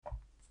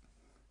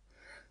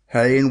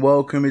Hey and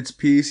welcome, it's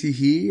Piercy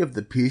here of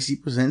the Piercy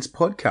Presents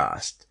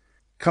podcast.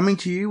 Coming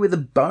to you with a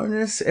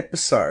bonus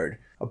episode,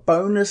 a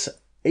bonus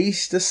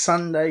Easter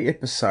Sunday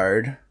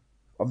episode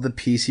of the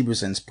Piercy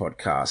Presents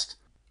podcast.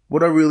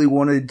 What I really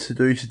wanted to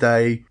do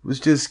today was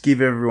just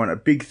give everyone a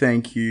big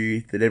thank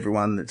you, that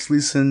everyone that's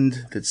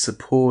listened, that's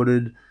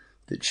supported,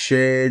 that's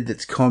shared,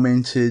 that's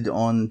commented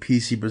on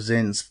Piercy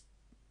Presents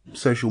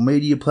social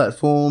media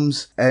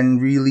platforms, and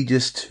really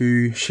just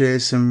to share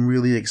some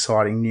really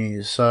exciting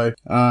news. So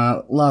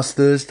last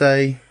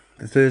Thursday,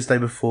 the Thursday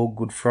before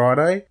Good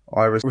Friday,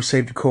 I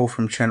received a call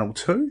from Channel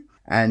 2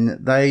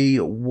 and they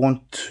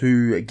want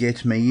to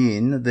get me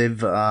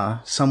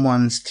in.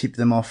 Someone's tipped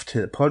them off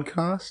to the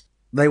podcast.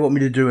 They want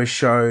me to do a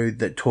show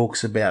that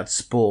talks about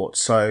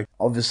sports. So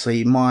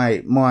obviously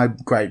my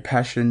great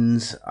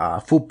passions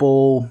are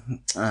football,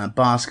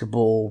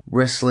 basketball,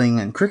 wrestling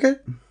and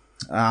cricket.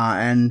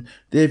 And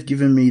they've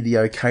given me the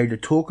okay to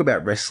talk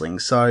about wrestling,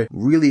 so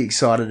really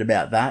excited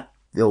about that.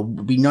 There'll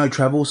be no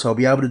travel, so I'll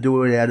be able to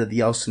do it out of the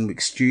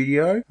Elsternwick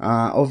studio.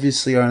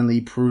 Obviously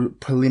only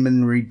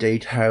preliminary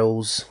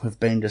details have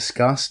been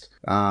discussed,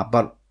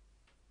 but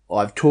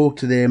I've talked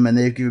to them and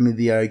they've given me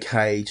the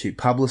okay to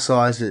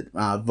publicise it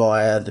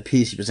via the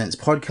Piercy Presents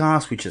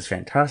podcast, which is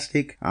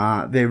fantastic.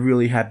 They're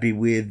really happy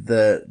with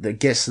the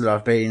guests that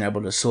I've been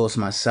able to source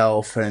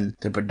myself, and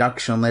the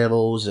production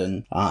levels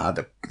and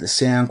the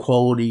sound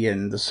quality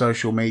and the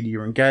social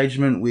media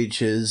engagement,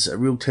 which is a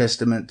real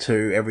testament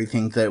to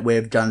everything that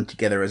we've done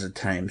together as a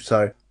team.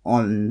 So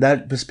on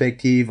that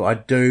perspective, I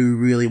do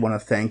really want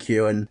to thank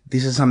you, and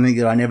this is something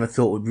that I never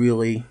thought would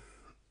really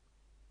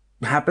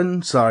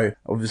happen. So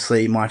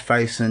obviously my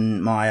face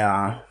and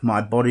my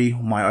body,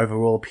 my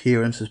overall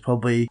appearance is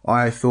probably,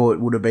 I thought,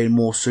 would have been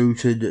more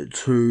suited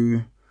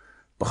to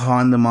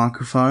behind the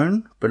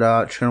microphone,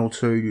 but Channel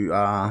 2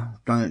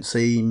 don't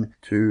seem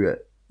to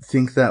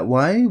think that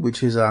way,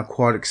 which is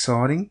quite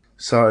exciting.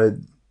 So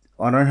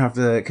I don't have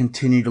to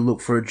continue to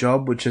look for a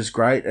job, which is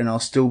great, and I'll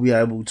still be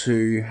able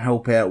to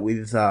help out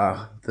with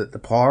the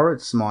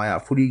Pirates, my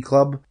footy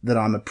club, that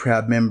I'm a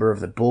proud member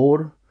of the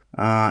board.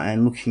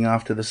 And looking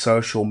after the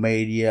social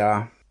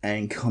media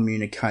and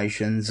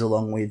communications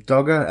along with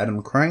Dogger,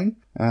 Adam Crane.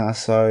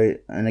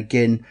 And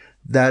again,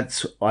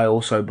 that's, I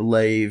also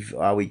believe,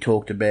 we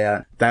talked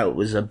about, that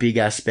was a big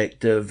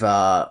aspect of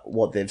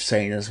what they've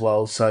seen as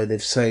well. So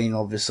they've seen,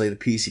 obviously, the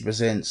Piercy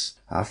Presents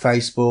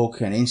Facebook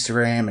and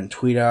Instagram and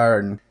Twitter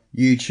and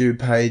YouTube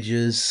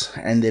pages,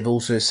 and they've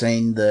also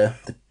seen the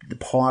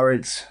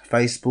Pirates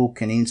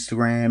Facebook and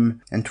Instagram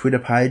and Twitter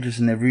pages,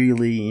 and they're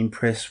really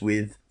impressed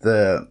with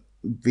the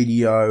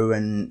video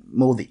and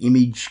more the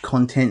image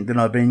content that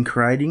I've been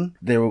creating.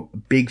 They're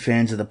big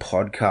fans of the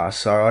podcast,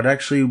 so I'd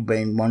actually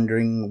been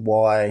wondering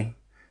why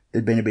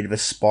there'd been a bit of a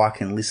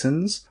spike in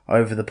listens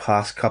over the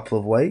past couple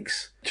of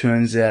weeks.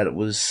 Turns out it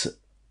was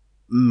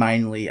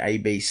mainly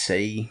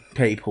ABC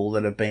people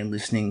that have been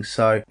listening,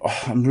 so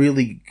I'm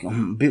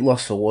a bit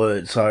lost for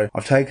words. So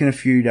I've taken a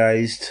few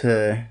days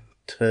to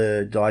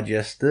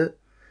digest it.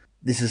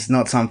 This is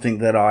not something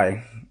that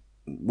I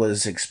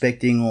was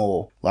expecting,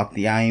 or like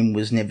the aim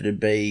was never to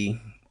be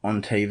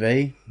on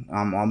TV.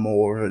 I'm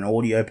more of an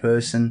audio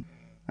person,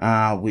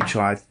 which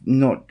I'm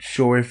not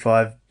sure if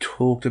I've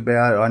talked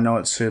about. I know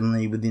it's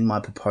certainly within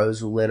my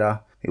proposal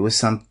letter. It was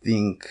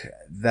something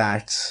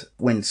that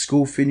when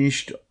school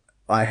finished,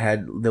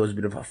 there was a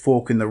bit of a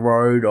fork in the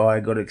road. I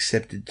got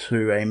accepted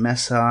to a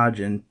massage,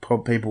 and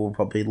people will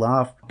probably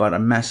laugh, but a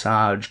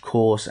massage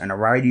course and a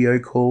radio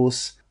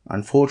course.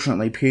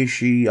 Unfortunately,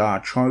 Piercy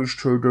chose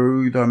to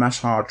do the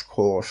massage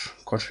course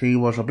because he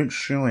was a bit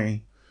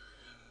silly.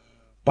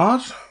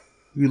 But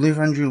you live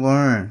and you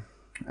learn,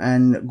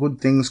 and good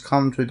things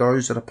come to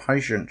those that are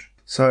patient.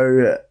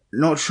 So,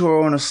 not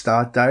sure on a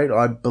start date.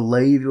 I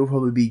believe it'll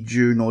probably be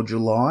June or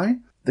July.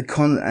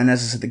 And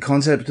as I said, the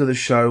concept of the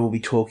show will be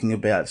talking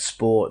about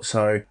sport,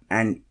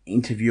 and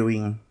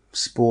interviewing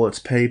sports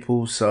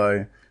people,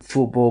 so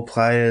football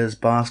players,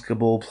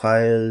 basketball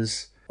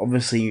players.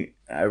 Obviously,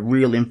 a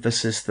real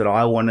emphasis that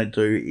I want to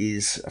do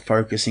is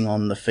focusing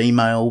on the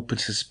female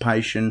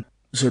participation,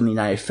 certainly in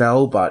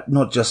AFL, but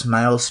not just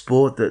male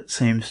sport that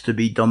seems to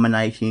be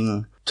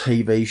dominating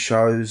TV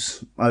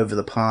shows over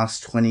the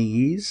past 20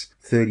 years,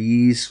 30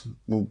 years,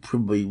 well,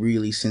 probably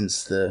really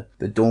since the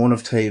dawn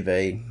of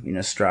TV in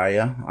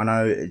Australia. I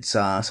know it's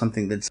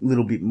something that's a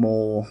little bit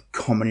more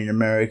common in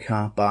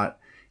America, but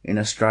in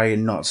Australia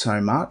not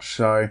so much.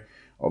 So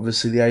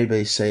obviously the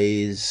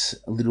ABC is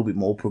a little bit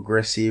more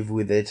progressive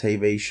with their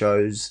TV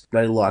shows.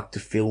 They like to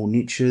fill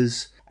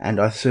niches, and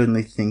I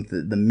certainly think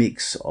that the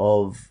mix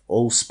of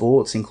all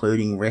sports,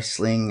 including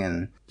wrestling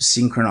and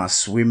synchronized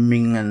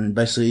swimming, and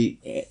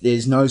basically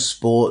there's no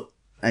sport,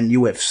 and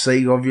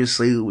UFC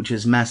obviously, which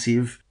is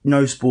massive,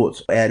 no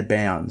sports out of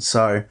bounds.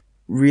 So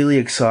really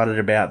excited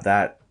about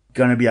that.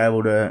 Going to be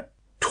able to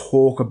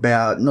talk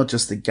about not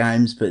just the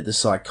games, but the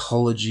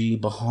psychology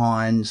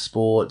behind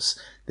sports,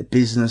 the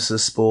business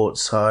of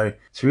sports. So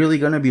it's really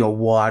going to be a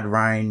wide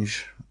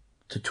range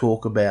to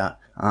talk about.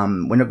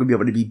 We're not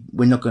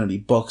going to be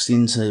boxed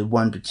into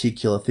one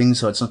particular thing.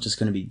 So it's not just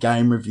going to be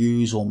game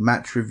reviews or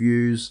match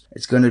reviews.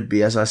 It's going to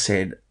be, as I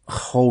said, a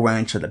whole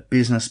range of the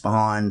business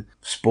behind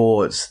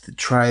sports, the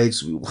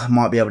trades. We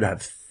might be able to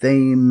have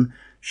theme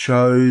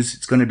shows.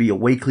 It's going to be a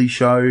weekly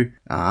show.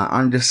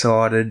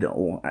 Undecided,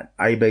 or at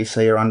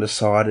ABC are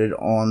undecided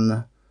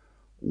on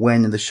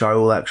when the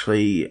show will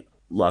actually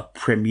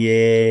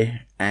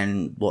premiere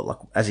and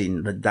as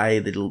in the day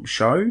that it'll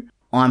show.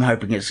 I'm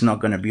hoping it's not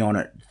going to be on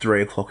at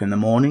 3 o'clock in the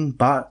morning,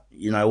 but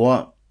you know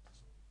what?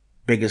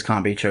 Beggars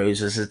can't be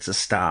choosers. It's a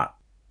start.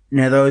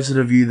 Now, those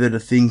of you that are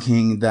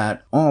thinking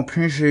that,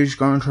 PC's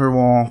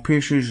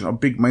a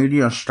big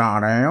media star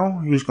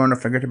now, he's going to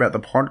forget about the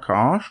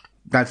podcast.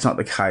 That's not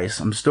the case.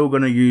 I'm still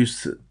going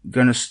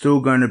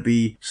to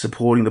be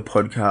supporting the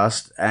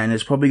podcast, and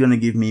it's probably going to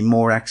give me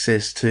more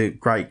access to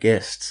great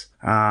guests.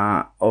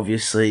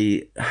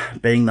 Obviously,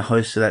 being the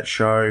host of that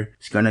show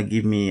is going to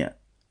give me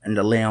and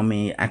allow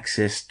me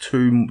access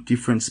to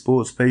different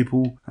sports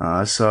people.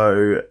 And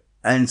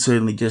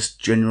certainly just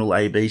general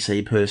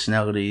ABC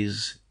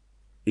personalities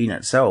in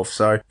itself.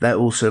 So that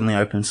will certainly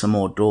open some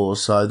more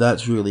doors. So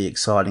that's really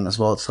exciting as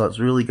well. So it's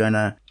certainly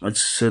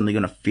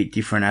going to fit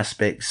different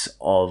aspects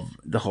of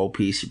the whole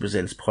PC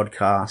Presents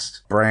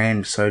podcast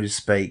brand, so to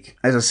speak.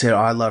 As I said,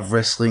 I love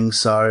wrestling.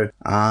 So,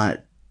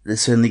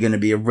 there's certainly going to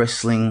be a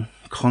wrestling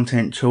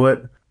content to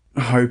it.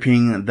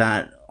 Hoping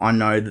that I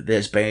know that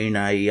there's been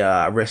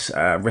a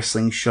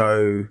wrestling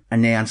show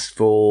announced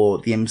for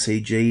the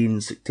MCG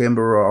in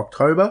September or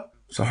October.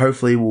 So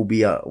hopefully we'll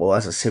be,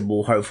 as I said,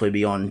 we'll hopefully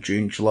be on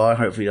June, July.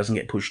 Hopefully it doesn't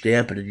get pushed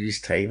out, but it is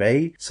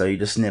TV, so you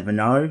just never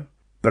know.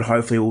 But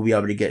hopefully we'll be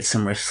able to get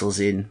some wrestlers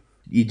in.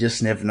 You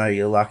just never know,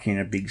 you're lucky in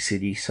a big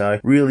city.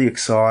 So really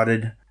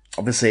excited.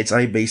 Obviously it's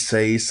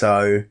ABC,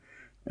 so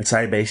it's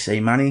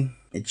ABC money.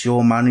 It's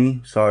your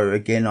money. So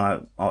again,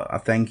 I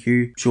thank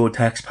you. It's your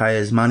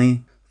taxpayers'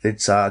 money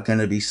that's going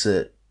to be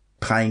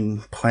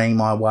paying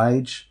my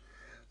wage.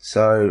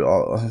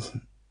 So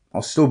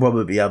I'll still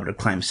probably be able to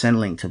claim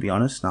Centrelink, to be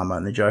honest. No, I'm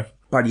only joking.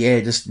 But yeah,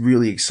 just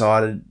really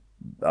excited.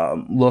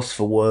 Lost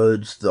for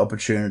words. The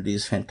opportunity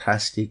is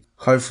fantastic.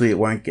 Hopefully it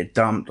won't get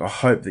dumped. I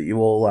hope that you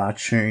all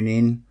tune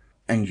in.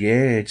 And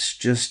yeah, it's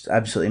just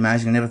absolutely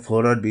amazing. I never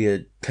thought I'd be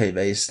a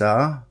TV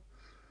star.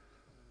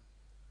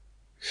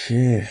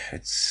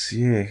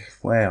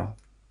 Wow.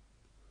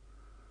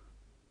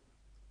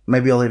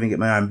 Maybe I'll even get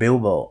my own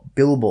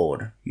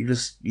billboard.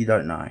 You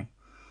don't know.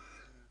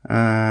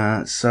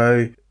 That's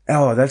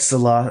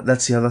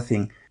the other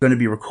thing. Going to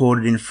be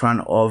recorded in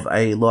front of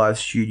a live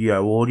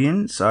studio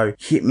audience. So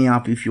hit me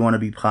up if you want to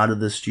be part of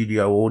the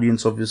studio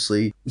audience.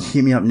 Obviously,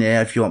 hit me up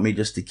now if you want me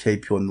just to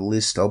keep you on the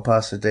list. I'll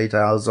pass the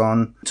details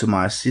on to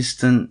my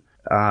assistant.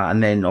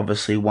 And then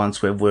obviously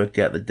once we've worked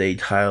out the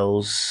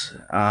details,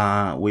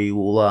 we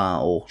will,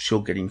 or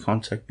she'll get in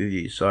contact with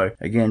you. So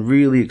again,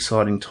 really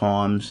exciting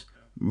times.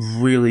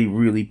 Really,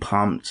 really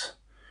pumped.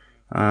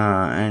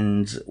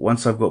 And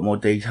once I've got more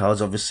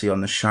details, obviously, on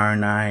the show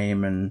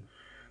name and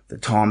the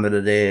time that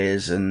it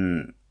is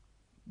and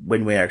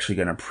when we're actually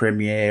going to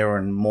premiere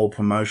and more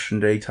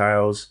promotion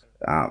details,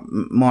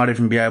 might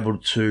even be able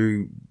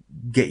to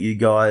get you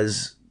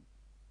guys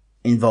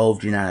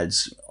involved in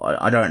ads.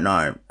 I don't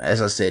know.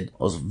 As I said, it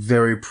was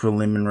very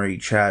preliminary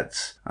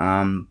chats,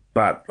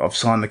 but I've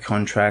signed the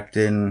contract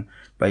and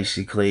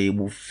basically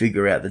we'll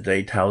figure out the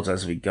details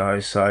as we go.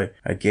 So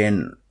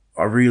again,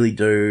 I really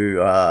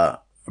do,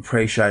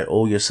 appreciate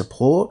all your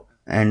support,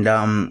 and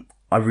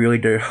I really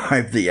do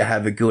hope that you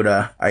have a good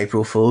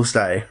April Fool's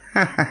Day.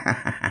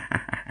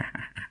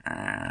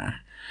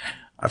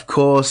 Of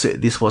course,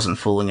 this wasn't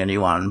fooling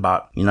anyone,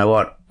 but you know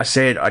what? I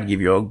said I'd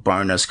give you a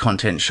bonus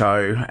content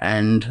show,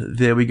 and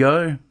there we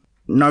go.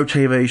 No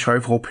TV show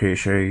for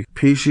PC.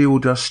 PC will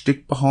just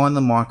stick behind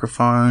the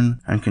microphone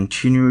and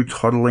continue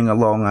toddling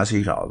along as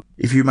he does.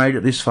 If you made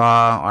it this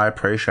far, I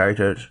appreciate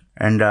it.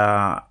 And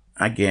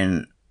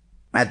again,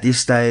 at this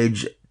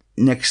stage,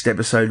 next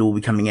episode will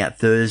be coming out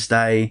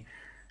Thursday.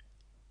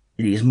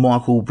 It is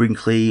Michael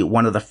Brinkley,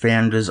 one of the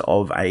founders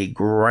of a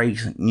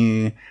great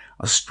new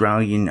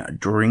Australian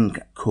drink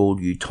called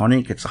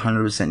Utonic. It's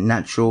 100%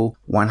 natural,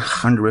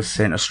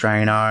 100%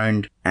 Australian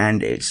owned,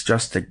 and it's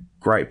just a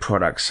great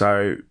product.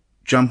 So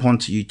jump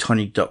onto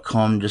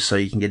utonic.com just so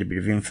you can get a bit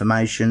of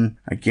information.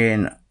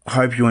 Again, I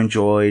hope you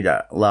enjoyed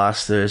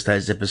last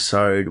Thursday's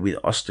episode with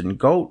Austin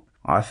Galt.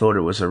 I thought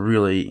it was a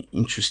really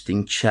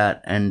interesting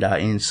chat and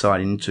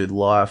insight into the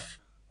life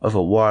of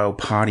a wild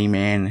party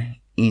man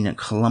in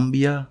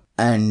Colombia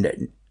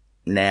and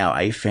now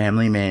a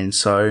family man.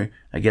 So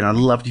again, I'd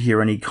love to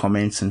hear any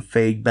comments and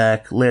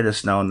feedback. Let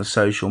us know on the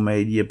social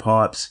media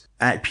pipes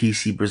at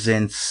PC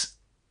Presents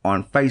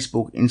on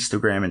Facebook,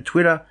 Instagram and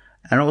Twitter,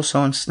 and also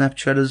on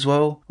Snapchat as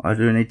well. I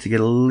do need to get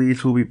a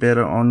little bit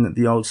better on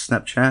the old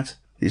Snapchat.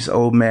 This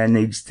old man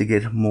needs to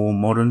get more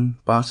modern,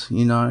 but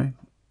you know,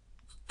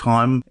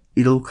 time,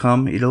 it'll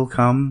come.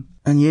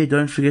 And yeah,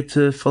 don't forget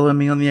to follow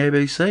me on the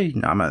ABC.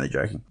 No, I'm only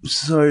joking.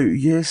 So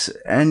yes,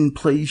 and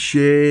please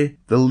share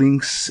the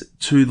links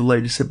to the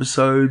latest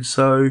episode.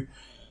 So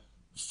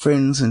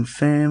friends and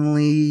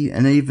family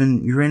and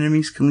even your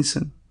enemies can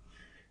listen.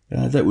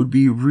 That would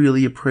be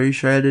really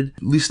appreciated.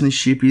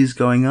 Listenership is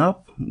going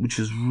up, which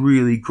is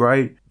really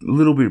great. A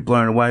little bit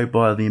blown away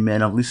by the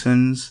amount of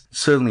listens.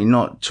 Certainly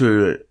not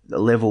to the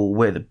level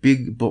where the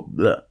bigger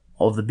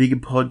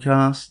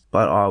podcast,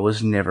 but I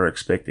was never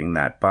expecting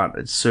that. But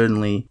it's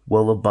certainly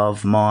well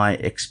above my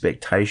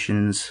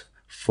expectations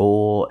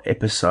for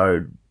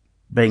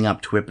being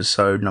up to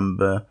episode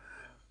number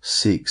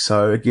 6.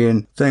 So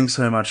again, thanks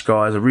so much,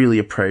 guys. I really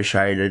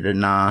appreciate it,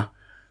 and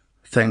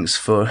thanks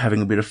for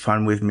having a bit of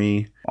fun with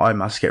me. I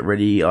must get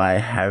ready. I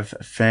have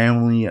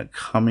family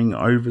coming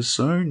over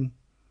soon.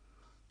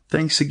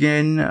 Thanks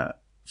again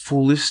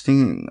for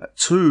listening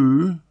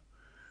to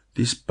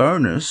this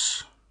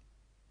bonus.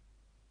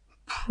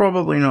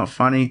 Probably not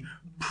funny,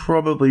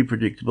 probably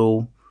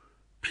predictable.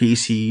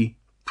 PC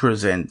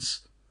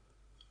Presents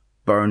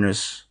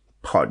bonus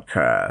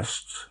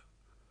podcast.